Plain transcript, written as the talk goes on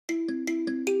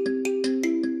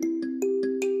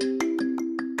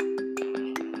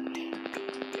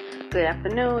Good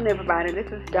afternoon, everybody. This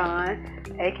is Dawn,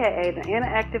 aka the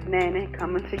Interactive Nanny,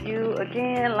 coming to you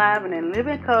again live and in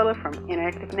living color from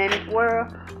Interactive Nanny's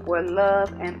world, where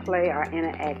love and play are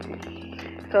interactive.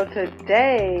 So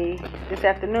this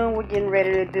afternoon, we're getting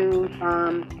ready to do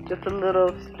just a little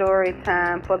story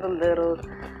time for the littles.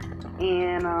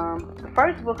 And the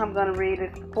first book I'm going to read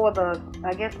is for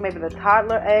maybe the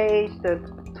toddler age, the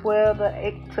 12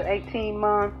 to 18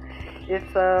 months.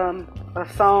 It's a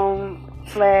song /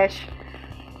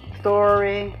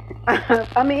 story.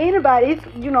 I mean, anybody,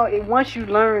 once you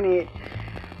learn it,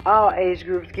 all age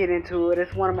groups get into it.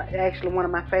 It's one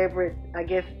of my favorite,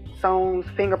 songs,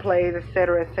 finger plays,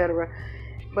 etc., etc.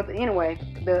 But anyway,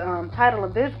 the title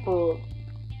of this book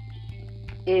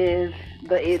is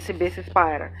The Itsy Bitsy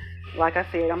Spider. Like I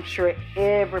said, I'm sure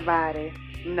everybody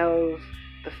knows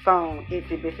the song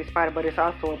Itsy Bitsy Spider, but it's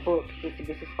also a book, Itsy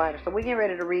Bitsy Spider. So we're getting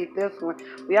ready to read this one.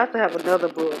 We also have another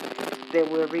book that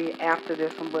we'll read after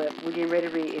this one, but we're getting ready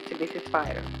to read Itsy Bitsy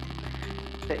Spider.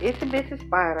 The Itsy Bitsy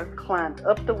Spider climbed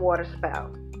up the water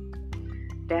spout.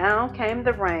 Down came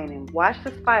the rain and washed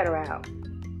the spider out.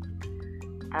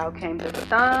 Out came the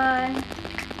sun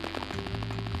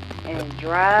and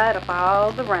dried up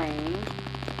all the rain.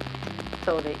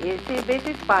 So the Itsy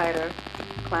Bitsy Spider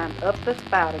climbed up the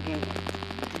spout again.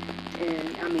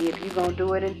 And I mean, if you're gonna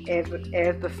do it as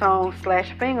the song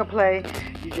 / finger play,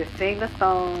 you just sing the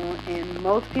song. And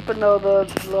most people know the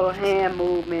little hand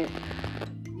movement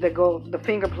that goes, the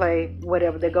finger play,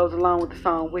 whatever that goes along with the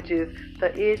song, which is the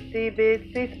Itsy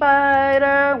Bitsy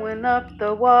Spider went up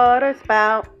the water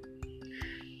spout.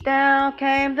 Down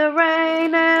came the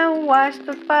rain and washed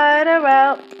the spider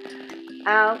out.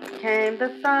 Out came the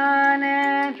sun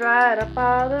and dried up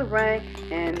all the rain.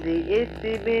 And the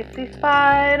Itsy Bitsy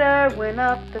Spider went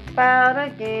up the spout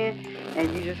again.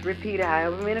 And you just repeat it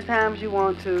however many times you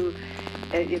want to.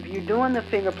 And if you're doing the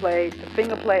finger play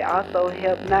also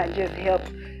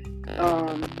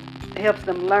helps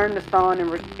them learn the song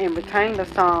and retain the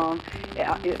song.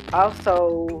 It's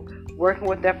also working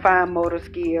with their fine motor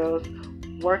skills,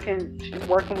 working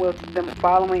with them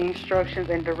following instructions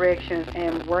and directions,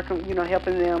 and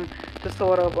helping them to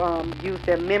sort of use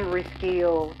their memory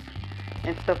skills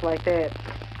and stuff like that.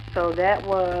 So that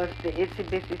was the Itsy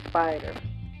Bitsy Spider.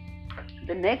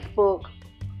 The next book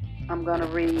I'm gonna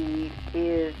read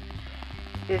is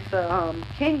a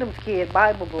Kingdom's Kid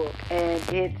Bible book, and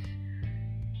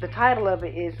the title of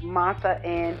it is Martha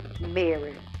and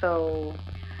Mary. So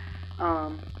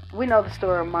we know the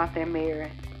story of Martha and Mary.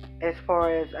 As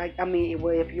far as,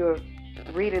 if you're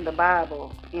reading the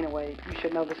Bible, anyway, you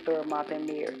should know the story of Martha and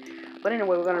Mary. But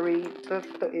anyway, we're going to read the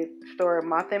story of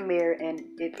Martha and Mary, and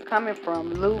it's coming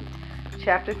from Luke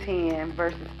chapter 10,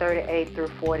 verses 38 through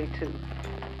 42.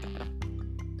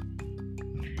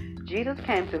 Jesus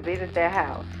came to visit their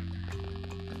house.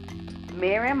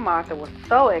 Mary and Martha were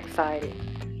so excited.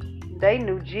 They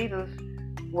knew Jesus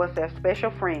was their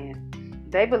special friend.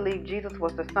 They believed Jesus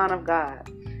was the Son of God.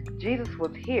 Jesus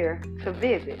was here to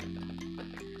visit.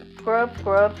 Scrub,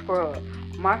 scrub, scrub.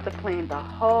 Martha cleaned the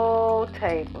whole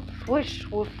table. Swish,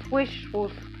 swoosh, swish,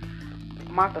 swoosh.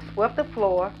 Martha swept the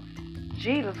floor.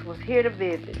 Jesus was here to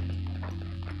visit.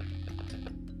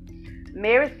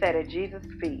 Mary sat at Jesus'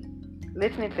 feet,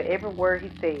 listening to every word he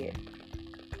said.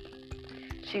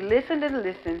 She listened and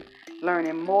listened,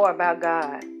 learning more about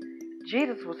God.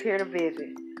 Jesus was here to visit.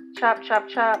 Chop, chop,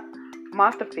 chop.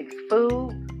 Martha fixed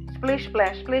food. Splish,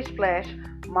 splash, splish, splash.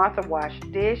 Martha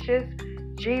washed dishes.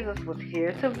 Jesus was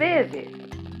here to visit.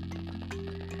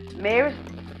 Mary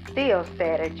still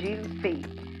sat at Jesus' feet,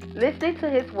 listening to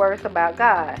his words about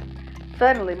God.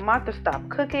 Suddenly, Martha stopped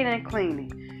cooking and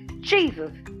cleaning.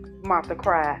 Jesus, Martha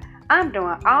cried, I'm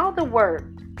doing all the work.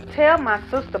 Tell my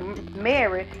sister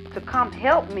Mary to come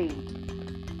help me.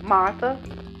 Martha,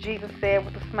 Jesus said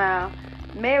with a smile,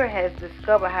 Mary has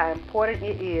discovered how important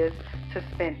it is to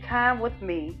spend time with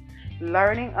me,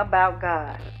 learning about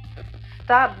God.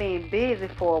 Stop being busy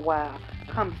for a while.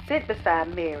 Come sit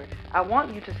beside Mary. I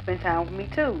want you to spend time with me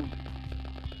too.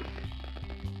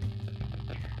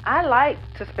 I like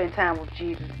to spend time with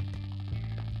Jesus.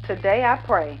 Today I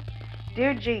pray,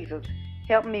 dear Jesus,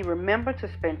 help me remember to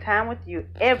spend time with you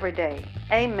every day.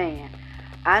 Amen.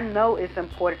 I know it's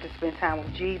important to spend time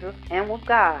with Jesus and with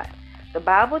God. The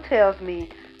Bible tells me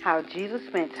how Jesus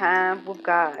spent time with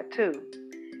God too.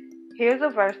 Here's a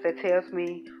verse that tells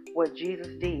me what Jesus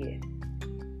did.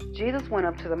 Jesus went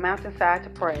up to the mountainside to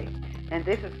pray, and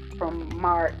this is from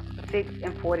Mark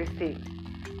 6:46.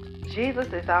 Jesus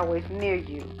is always near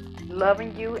you,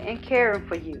 loving you and caring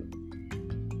for you.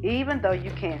 Even though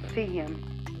you can't see him,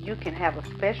 you can have a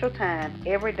special time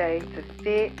every day to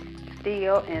sit,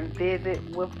 still and visit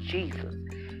with Jesus,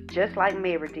 just like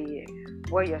Mary did.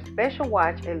 Wear your special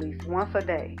watch at least once a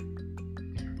day.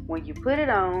 When you put it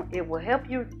on, it will help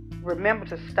you remember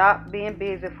to stop being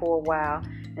busy for a while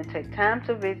and take time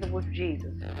to visit with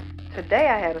Jesus. Today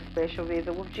I had a special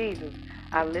visit with Jesus.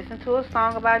 I listened to a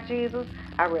song about Jesus.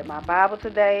 I read my Bible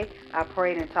today. I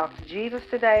prayed and talked to Jesus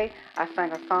today. I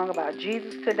sang a song about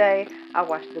Jesus today. I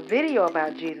watched a video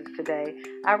about Jesus today.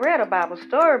 I read a Bible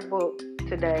storybook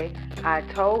today. I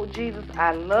told Jesus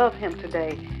I love him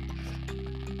today.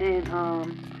 And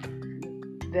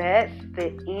that's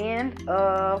the end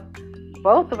of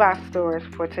both of our stories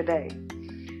for today.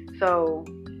 So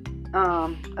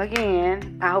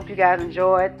again, I hope you guys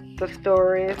enjoyed the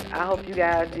stories. I hope you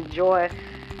guys enjoyed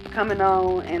coming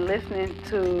on and listening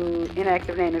to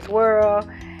Inactive Nanny's World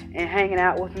and hanging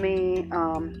out with me.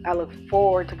 I look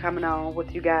forward to coming on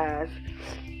with you guys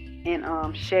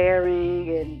and sharing,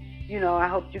 and I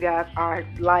hope you guys are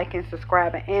liking,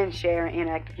 subscribing, and sharing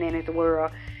Inactive Nanny's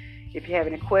World. If you have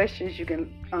any questions, you can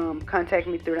contact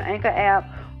me through the Anchor app,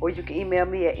 or you can email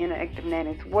me at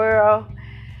interactivenanniesworld.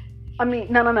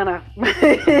 No.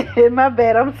 My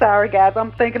bad. I'm sorry, guys.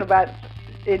 I'm thinking about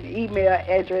an email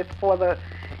address for the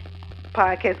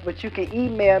podcast, but you can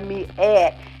email me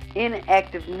at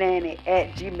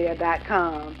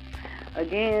interactivenanny@gmail.com.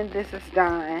 Again, this is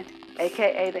Dawn,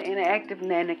 aka the Interactive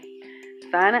Nanny,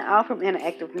 signing off from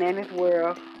Interactive Nanny's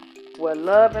World, where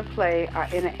love and play are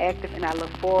interactive, and I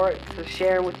look forward to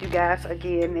sharing with you guys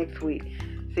again next week.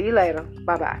 See you later.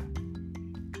 Bye-bye.